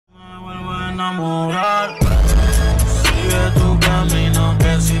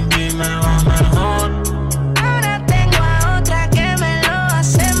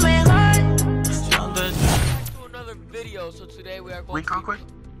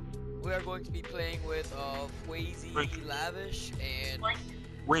we are going to be playing with Wink. Quazy Lavish and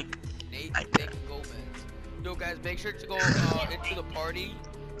Wink. Nathan Gomez. Yo guys, make sure to go into the party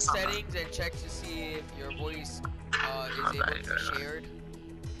settings and check to see if your voice is able to be shared.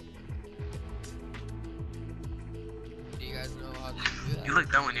 Do you guys know how to do that? You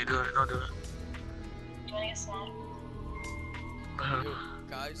look dumb when you do it. Don't do it. Doing a slide. Yo,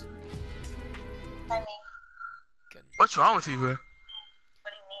 guys. Can, What's wrong with you, bro? What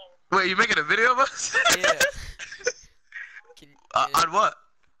do you mean? Wait, you making a video of us? yeah. Can, On what?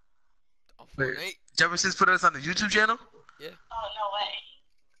 on Wait, Fortnite? Jefferson's put us on the YouTube channel? Yeah. Oh, no way.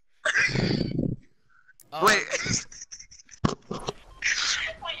 Wait. Wait, I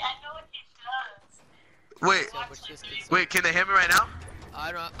know what he does. Wait. Yeah, which this can Wait, can they hear me right now?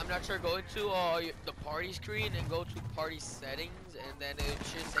 I'm not sure. Go into the party screen and go to party settings, and then it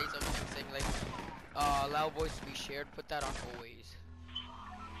should say something saying like allow voice to be shared. Put that on always.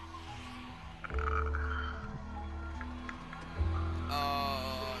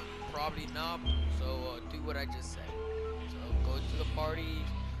 Probably not. So do what I just said. So go to the party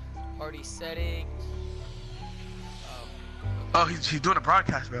settings. Oh, he's doing a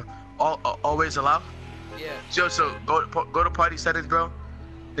broadcast, bro. Always allow? Yeah. Yo, so go to party settings, bro.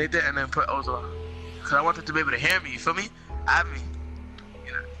 They did, and then put always allow. Cause I want them to be able to hear me. You feel me? Have me.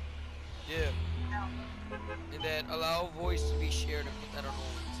 You know. Yeah. And then allow voice to be shared and put that on always.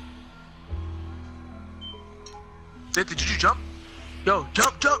 Did you just jump? Yo,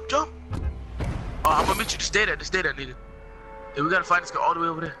 jump. Oh, I'm gonna meet you. Just stay there, nigga. Yeah, we gotta find this guy all the way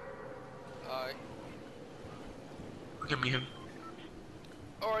over there. Alright. We can meet him.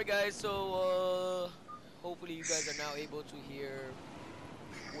 Alright guys, so hopefully you guys are now able to hear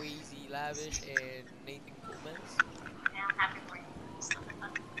Quazy Lavish and Nathan Gomez. Yeah, I'm happy for you.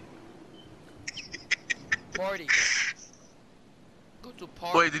 Party. Go to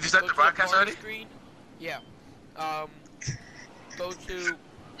party. Wait, did you start the broadcast already? Screen. Yeah. Go to.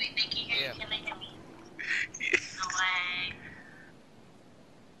 Wait, they can hear Yeah. you. Can they hear me? No way.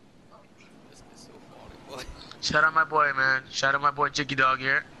 This is so funny, boy. Shout out my boy, man. Shout out my boy Jiggy Dog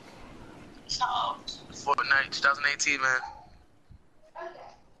here. So, Fortnite 2018, man.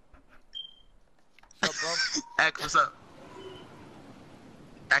 What's up, bro? X, what's up?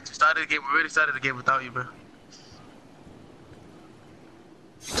 X, we started the game. We already started the game without you, bro.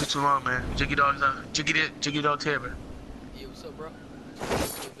 You took too long, man. Jiggy Dog's out. Jiggy Dog's here, bro. Yeah, what's up, bro?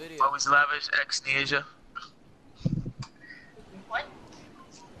 Let's do a video. Always Lavish, X Neasia. what?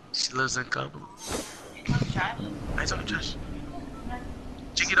 She lives in Kabul. You come drive? I told you, Josh.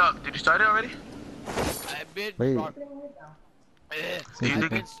 Jiggy Dog, did you start it already? I've been. Wait. You I've did?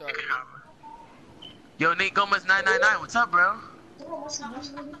 been started. Yo, Nate Gomez 999, what's up, bro? What's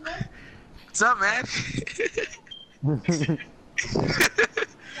up, man?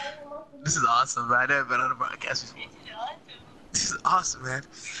 This is awesome, man. I never been on a broadcast before. This is awesome, man.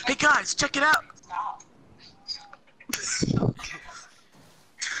 Hey guys, check it out.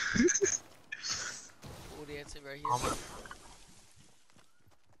 Pole dancing right here. Oh, man.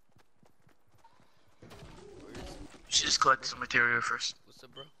 Where is it? You should just collect some material first. What's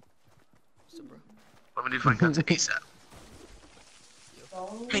up, bro? What's up, bro? But we need to find content ASAP.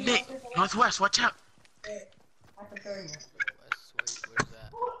 Yo. Hey Nate, Northwest, watch out. West, where's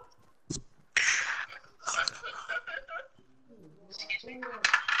that?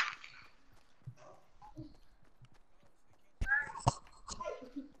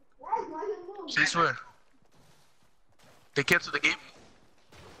 Say swear. They canceled the game?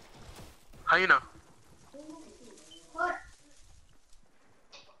 How you know?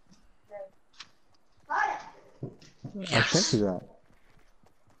 I sent you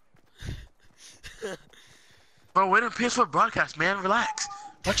that. Bro, we're in a PS4 broadcast, man. Relax.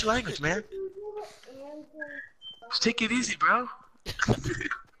 Watch your language, man. Just take it easy, bro.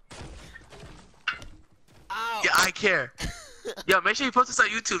 Ow! Yeah, I care. Yo, make sure you post this on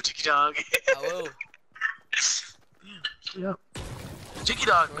YouTube, Chicky Dog. I will. Yeah. Chicky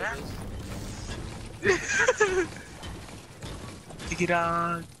Dog, Where man. is it? Chicky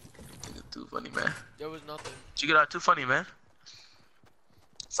Dog. Too funny, man. There was nothing. Chicky Dog, too funny, man.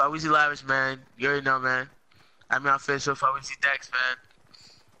 Faweezy Lavish, man. You already know, man. I'm on official Faweezy Dex, man.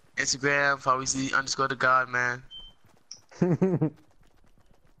 Instagram, Faweezy_the_God, man.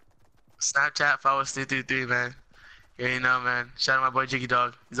 Snapchat, Faweezy333, man. You already know, man. Shout out my boy Jiggy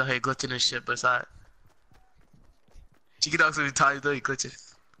Dog. He's out here glitching and shit, but it's alright. Jiggy Dog's gonna be tired though, he glitching.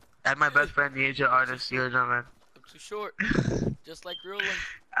 And my best friend, the Asia artist. You already know, man. I'm too short. Just like real one.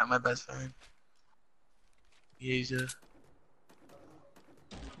 I'm my best friend. Asia.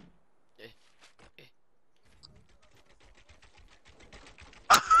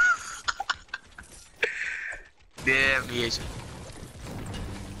 Damn, the Asian.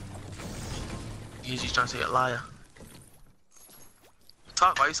 He's trying to say a liar.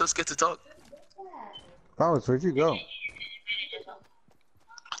 Talk, why are you so scared to talk? Flowers, where'd you go?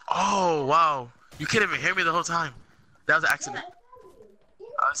 Oh, wow. You couldn't even hear me the whole time. That was an accident.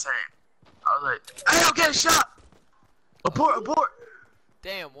 I was like, hey, I'll get a shot! Abort, abort!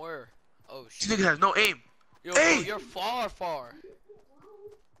 Damn, where? Oh This shit. nigga has no aim. Yo, Hey! bro, you're far.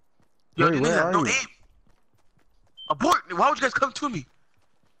 Yo, Wait, this where nigga has are no you? aim. Abort! Why would you guys come to me?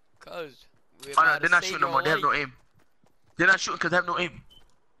 Cause we're Oh, no, about they're to not save shooting no your more. They have no life. aim. They're not shooting because they have no aim.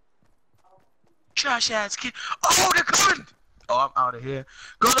 Trash ass kid. Oh, they're coming! Oh, I'm out of here.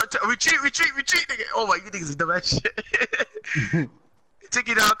 Go, retreat, nigga. Oh my, you niggas is dumb as shit.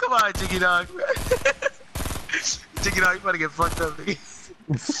 Jiggy dog, come on, Jiggy dog. Jiggy dog, you about to get fucked up, nigga.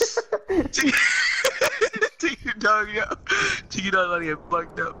 Jiggy dog, yo. Jiggy dog about to get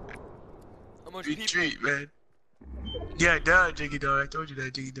fucked up. How much Retreat, people? man. Yeah, duh, Jiggy dog. I told you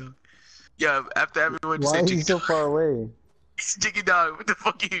that, Jiggy dog. Yeah, after everyone just Why said are Jiggy you so dog. far away? Jiggy dog, what the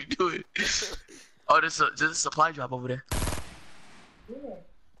fuck are you doing? Oh, there's a supply drop over there.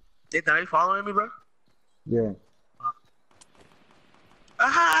 Nathan, are you following me, bro? Yeah.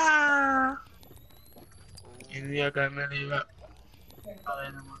 Ah!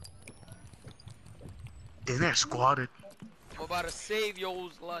 Damn, they're squatted. I'm about to save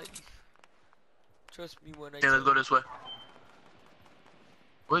yo's life. Trust me when I Yeah, let's tell go this way.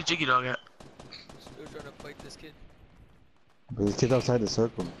 Where's Jiggy dog at? you. Still trying to fight this kid. But this kid's outside the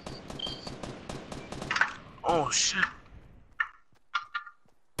circle. Oh shit.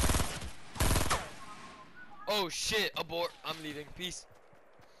 Oh shit, abort. I'm leaving. Peace.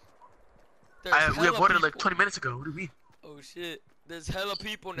 There's We hella aborted like people. 20 minutes ago. What do you mean? Oh shit. There's hella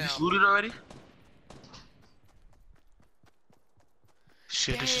people You now. just looted already?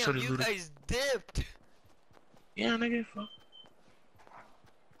 Shit, this is Damn, already you looted. guys dipped. Yeah, nigga, fuck.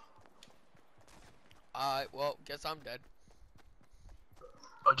 Alright, well, guess I'm dead.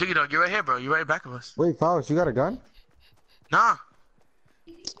 Oh, Jiggy dog, you're right here, bro. You're right back of us. Wait, Flowers, you got a gun? Nah.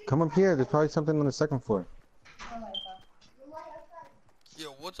 Come up here. There's probably something on the second floor.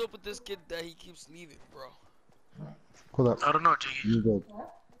 Yo, what's up with this kid that he keeps leaving, bro? Hold up. I don't know, Jiggy. You good?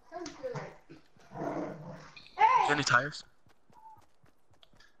 Any tires?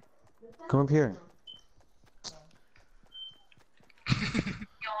 Come up here. Yo,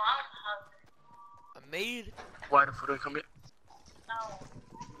 I'm hungry. I made. Why the fuck do I come here? No,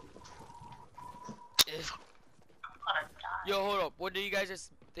 Eh. I'm gonna die. Yo, hold up. What do you guys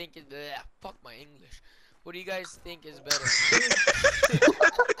just think is? Bleh, fuck my English. What do you guys think is better?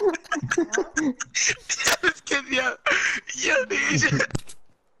 This kid, yeah. Yeah, nigga.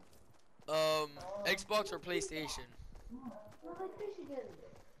 Xbox or PlayStation?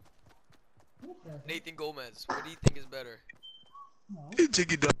 Nathan Gomez. What do you think is better?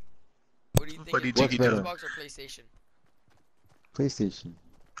 Jiggy dog. What do you think What do is you better? think is Xbox or PlayStation? PlayStation.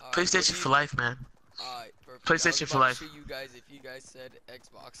 Alright, PlayStation what do for you- life, man. Alright, perfect. PlayStation I was for about life. to shoot you guys if you guys said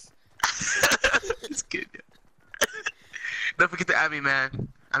Xbox. This kid, yeah. Don't forget to add me, man.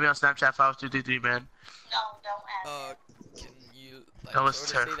 Add me on Snapchat, 5233, man. No, don't add him. Can you like That was sort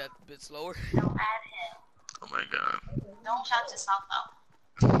of terrible. say that a bit slower? Don't add him. Oh my god. Don't shout yourself out.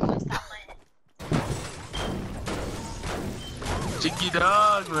 Stop playing. Jiggy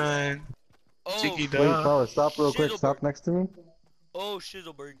dog, man. Oh, Jiggy Wait, dog. Flowers, stop real quick. Shizzleberg. Stop next to me. oh,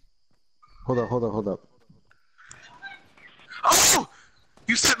 Shizzleberg. Hold up, hold up, hold up. Oh!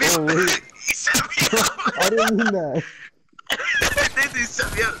 You set me Oh, up. wait. You set me up. I didn't mean that. Nathan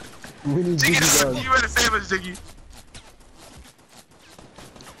set me up. We need Jiggy Jiggy dog, dog. you better save us, Jiggy.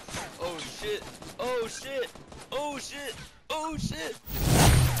 Oh shit. Oh shit. Oh shit. Oh shit.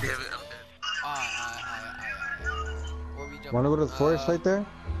 Damn it, I'm dead. Where we jumping? Wanna go to the forest right there?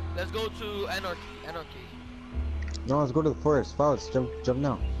 Let's go to Anarchy. Anarchy. No, let's go to the forest. Flowers, jump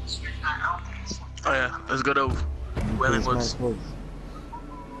now. Oh yeah, let's go to Wailing This Woods. man's woods.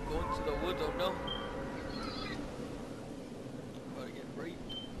 Going to the woods, oh no. About to get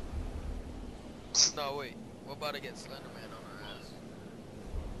raped. No, wait. We're about to get Slenderman on our ass.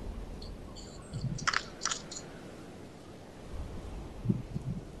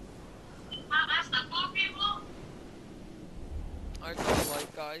 That's the cool people. I don't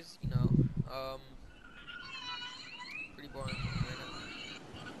like guys, you know. Pretty boring for me right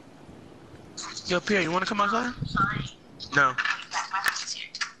now. Yo, Pierre, you wanna come outside? Sorry. No. Back. My house is here.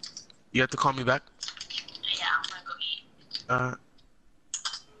 You have to call me back. Yeah, I'm gonna go eat.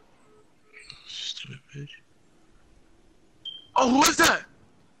 Stupid bitch. Oh, who is that?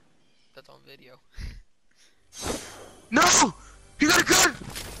 That's on video. No! He got a gun!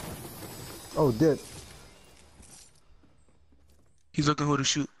 Oh, dip. He's looking who to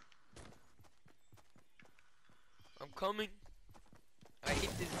shoot. I'm coming. I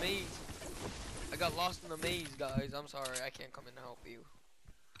hate this maze. I got lost in the maze, guys. I'm sorry. I can't come and help you.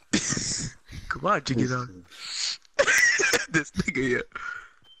 Come on, Jiggy dog. This nigga here.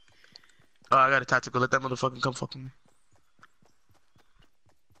 Oh, I got a tactical. Let that motherfucker come fuck with me.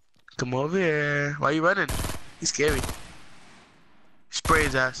 Come over here. Why you running? He's scary. Spray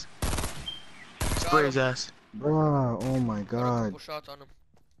his ass. Spray his ass. Bruh, oh my Got a god. couple shots on him.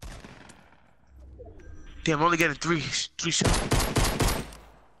 Damn, I'm only getting three shots.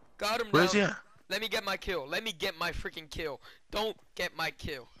 Got him. Where's down. he at? Let me get my kill. Let me get my freaking kill. Don't get my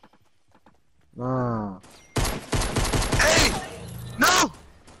kill. Ah. Hey! No!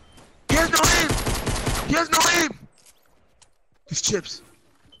 He has no aim! He has no aim! These chips.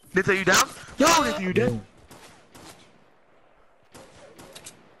 Nathan, you down? Yo, Nathan, you dead?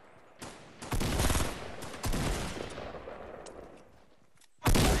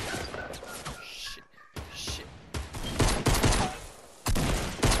 Shit. Shit.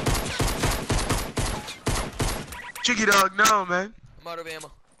 Jiggy dog, no, man. I'm out of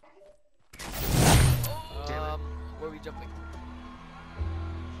ammo. Where are we jumping?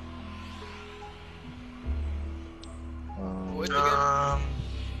 Woods again?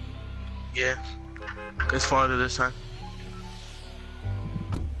 Yeah. It's farther this time.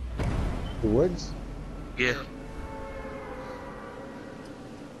 The woods? Yeah.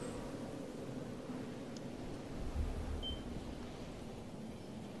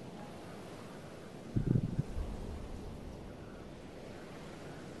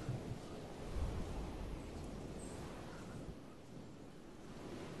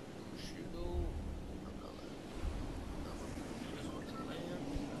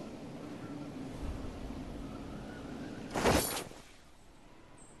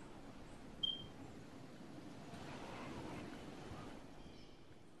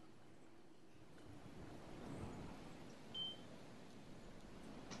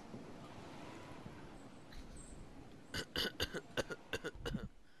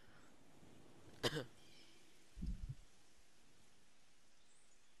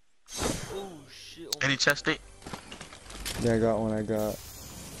 Oh shit. Oh Any chest, Nate? Yeah, I got one. I got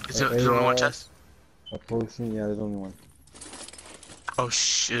Is there only one chest? a potion. Yeah, there's only one. Oh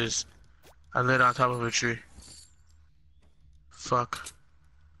shiz. I lit on top of a tree. Fuck.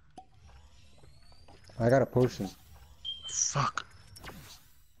 I got a potion. Fuck.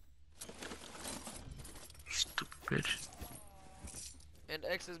 Stupid bitch. And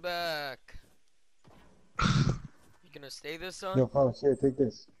X is back. You gonna stay this, son? Yo, Carlos, here, take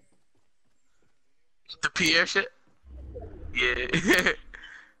this. The Pierre shit? Yeah.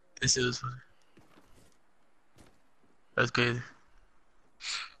 This is funny. That's good.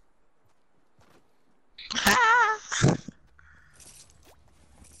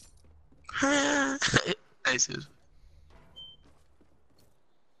 Nice.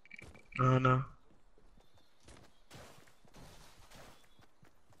 Oh no.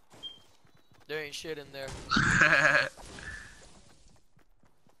 There ain't shit in there.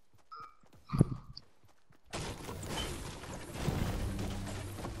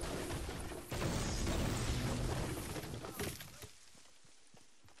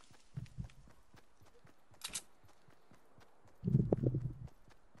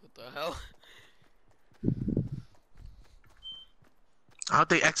 What the hell? I don't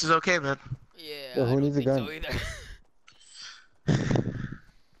think X is okay, man. Yeah. Yo, I who don't needs a think gun? so either.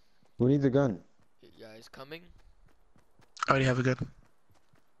 Who needs a gun? You guys coming? I already have a gun.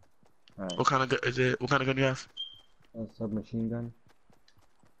 Alright. What kind of gun is it? What kind of gun do you have? A submachine gun.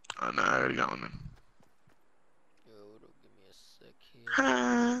 Oh no, I already got one then. Yo, give me a sec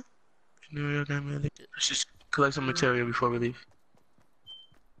here. Let's just collect some material before we leave.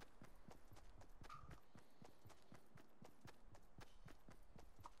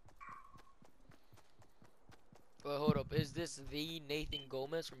 But hold up, is this the Nathan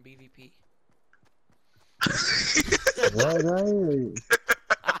Gomez from BVP? What, right?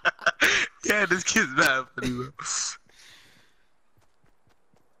 Yeah, this kid's mad funny, bro.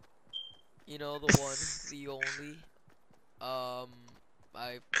 You know, the one, the only. I don't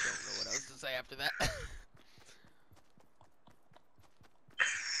know what else to say after that.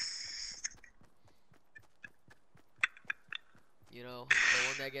 You know, the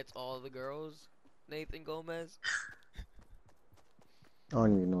one that gets all the girls, Nathan Gomez. I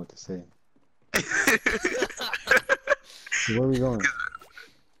don't even know what to say. So where are we going?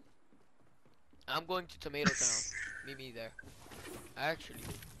 I'm going to Tomato Town. Meet me there. Actually.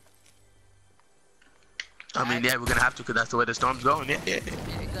 I mean, yeah, we're gonna have to, cause that's the way the storm's going. Yeah, yeah.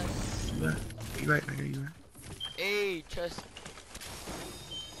 Yeah, exactly. Yeah. You right, nigga. You right. Hey, chest.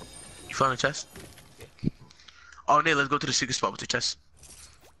 You found a chest? Oh, Nate, let's go to the secret spot with the chest.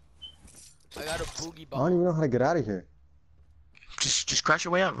 I got a boogie I don't even bomb. know how to get out of here. Just crash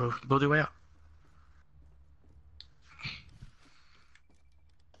your way out, bro. Build your way out.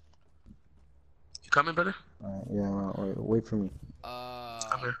 You coming, brother? Alright, yeah, wait for me.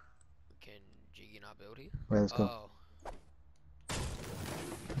 I'm here. Can Jiggy not build here? Alright, let's go. Oh.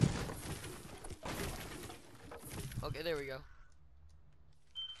 Okay, there we go.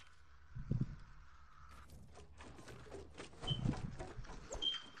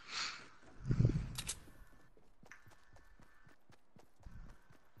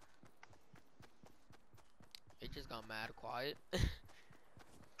 It just got mad quiet.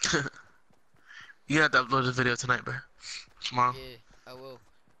 You have to upload the video tonight, bro. Tomorrow. Yeah, I will.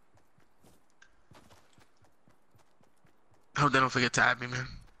 I hope they don't forget to add me, man.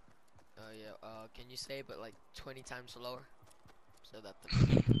 Yeah, can you say it but like 20 times slower? So that the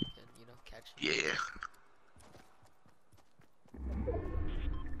video can, you know, catch you. Yeah.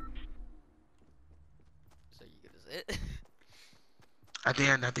 So you gonna say it? At the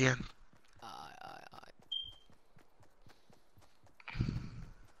end, at the end. Alright.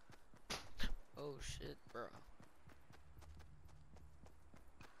 Oh shit, bro.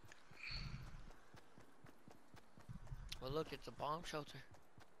 Well look, it's a bomb shelter.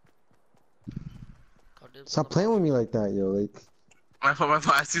 Stop playing with me like that, yo. Like, My fault.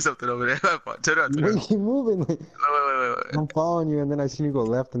 I see something over there. My fault. Turn around, turn why you around. keep moving? Like, Wait. I'm following you, and then I seen you go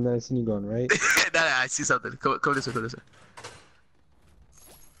left, and then I seen you going right. Nah, I see something. Come this way, come this way.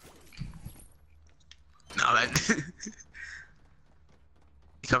 No, man.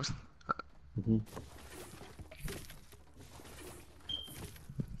 He comes. Mm-hmm.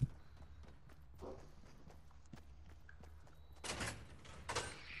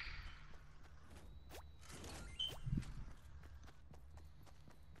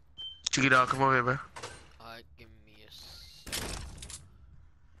 Check it out. Come over here, bro. Alright, give me a second.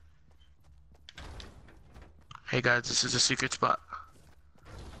 Hey, guys, this is a secret spot.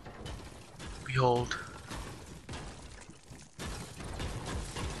 Behold.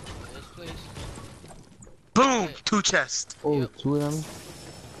 Yes, please. Boom! Hey. 2 chests. Oh, Yep. 2 of them.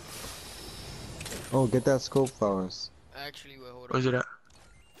 Oh, get that scope flowers. Actually, wait, hold on. Where's it at?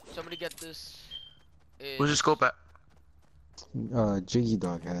 Somebody get this. Where's the scope at? Jiggy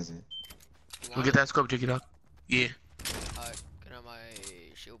Dog has it. We'll get that scope, Jiggy Dog. Yeah. Alright, can I have my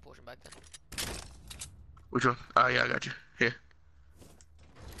shield potion back then? Which one? Oh, yeah, I got you. Here.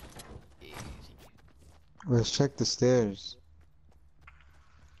 Easy. Let's check the stairs.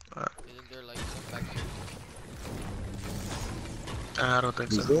 Isn't there like some back here? I don't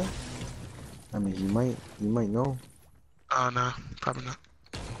think Is so. there? I mean, you might know. Oh, no. Probably not.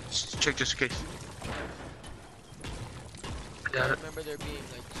 Just check just in case. I Got it. remember there being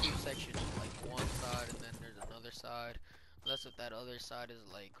like 2 sections, like one side and then there's another side. Unless if that other side is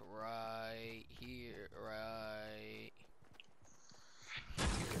like right here, right.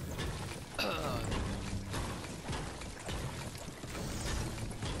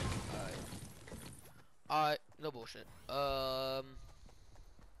 Alright, no bullshit. So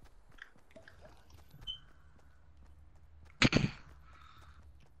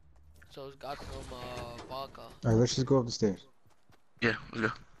it's got some vodka. Alright, let's just go up the stairs. Yeah, let's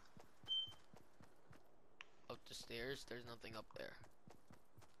go. Up the stairs, there's nothing up there.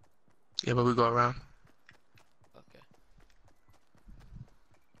 Yeah, but we go around. Okay.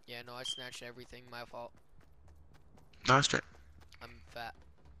 Yeah, no, I snatched everything, my fault. No, it's straight. I'm fat.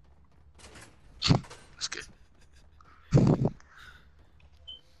 That's good.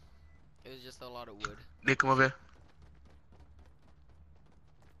 It was just a lot of wood. Nick, come over here.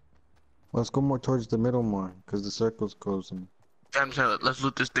 Let's go more towards the middle more, because the circle's closing. Yeah, I'm saying, let's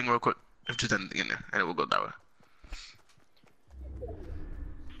loot this thing real quick. If there's anything in there, and then we'll go that way.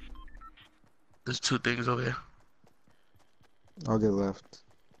 There's 2 things over here. I'll get left.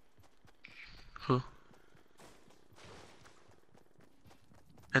 Who?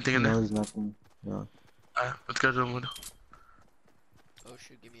 Anything in No, there? there's nothing. Yeah. Alright, let's go to the window. Oh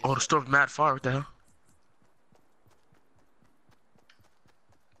shoot, give me a Oh, the sec. store's mad far. What the hell?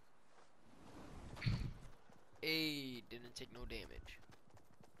 Hey, didn't take no damage.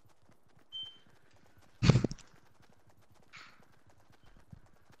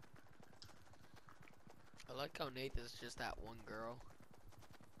 I like how Nathan's just that one girl.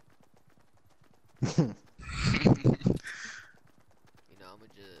 You know, I'ma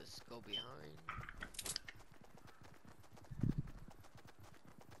just go behind.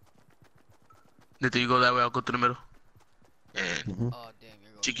 Nathan, you go that way, I'll go through the middle. And Mhm. Oh damn,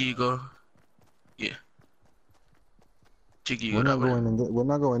 you're going. Chicky, you go. Yeah. Jiggy, you We're go not that way. going in. We're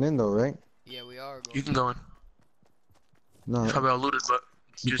not going in though, right? Yeah, we are You going. can go in. No. It's probably all looted, but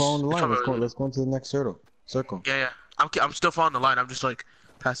Keep just following the it's line. probably Let's all go. looted. Let's go into the next circle. Yeah, yeah. I'm still following the line. I'm just like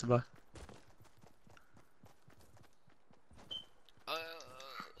passing by.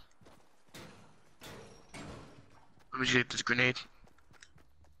 Let me just get this grenade.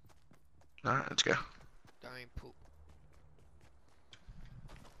 Alright, let's go. Dying poop.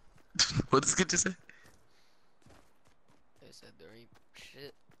 What does it just say? I said there ain't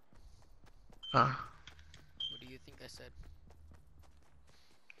shit. Uh, What do you think I said?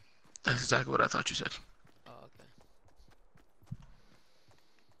 that's exactly what I thought you said. Oh, okay.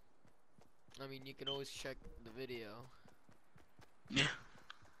 I mean, you can always check the video. Yeah.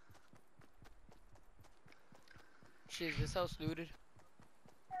 Shit, is this house looted?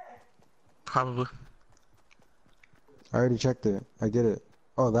 Probably. I already checked it. I get it.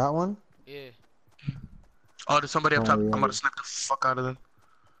 Oh, that one? Yeah. Oh, there's somebody up Oh, top. yeah. I'm about to snipe the fuck out of them.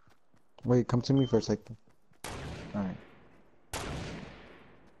 Wait, come to me for a second. Alright.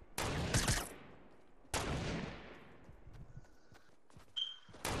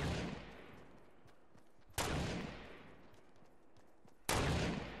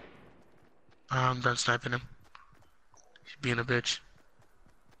 I'm done sniping him. He's being a bitch.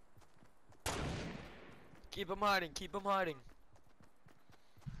 Keep him hiding, keep him hiding.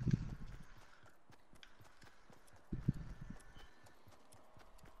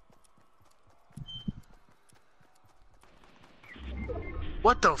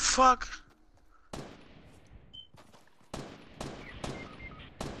 What the fuck?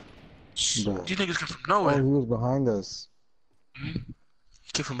 Bruh. These niggas come from Oh, nowhere. he was behind us.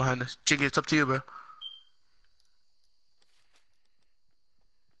 He came from behind us. Jiggy, it's up to you, bro.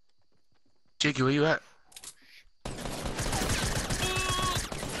 Jiggy, where you at?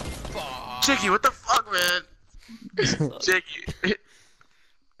 Fuck. Jiggy, what the fuck, man? Jiggy.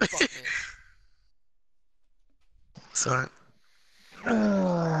 Fuck, man. Sorry.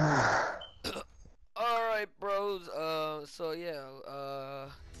 Alright, bros. So yeah,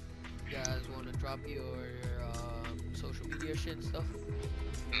 you guys want to drop your social media shit and stuff?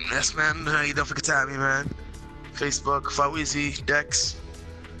 Yes, man. You don't forget to add me, man. Facebook, Fawizi, Dex.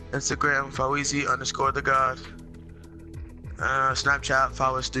 Instagram, Fawizi_the God. Snapchat,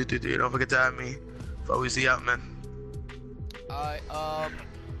 Fawiz333. Don't forget to add me. Fawizi out, man. Alright,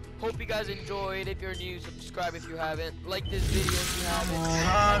 hope you guys enjoyed. If you're new, subscribe if you haven't. Like this video if you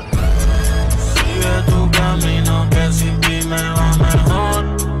haven't. Sigue tu camino que sin ti me va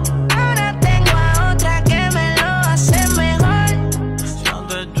mejor.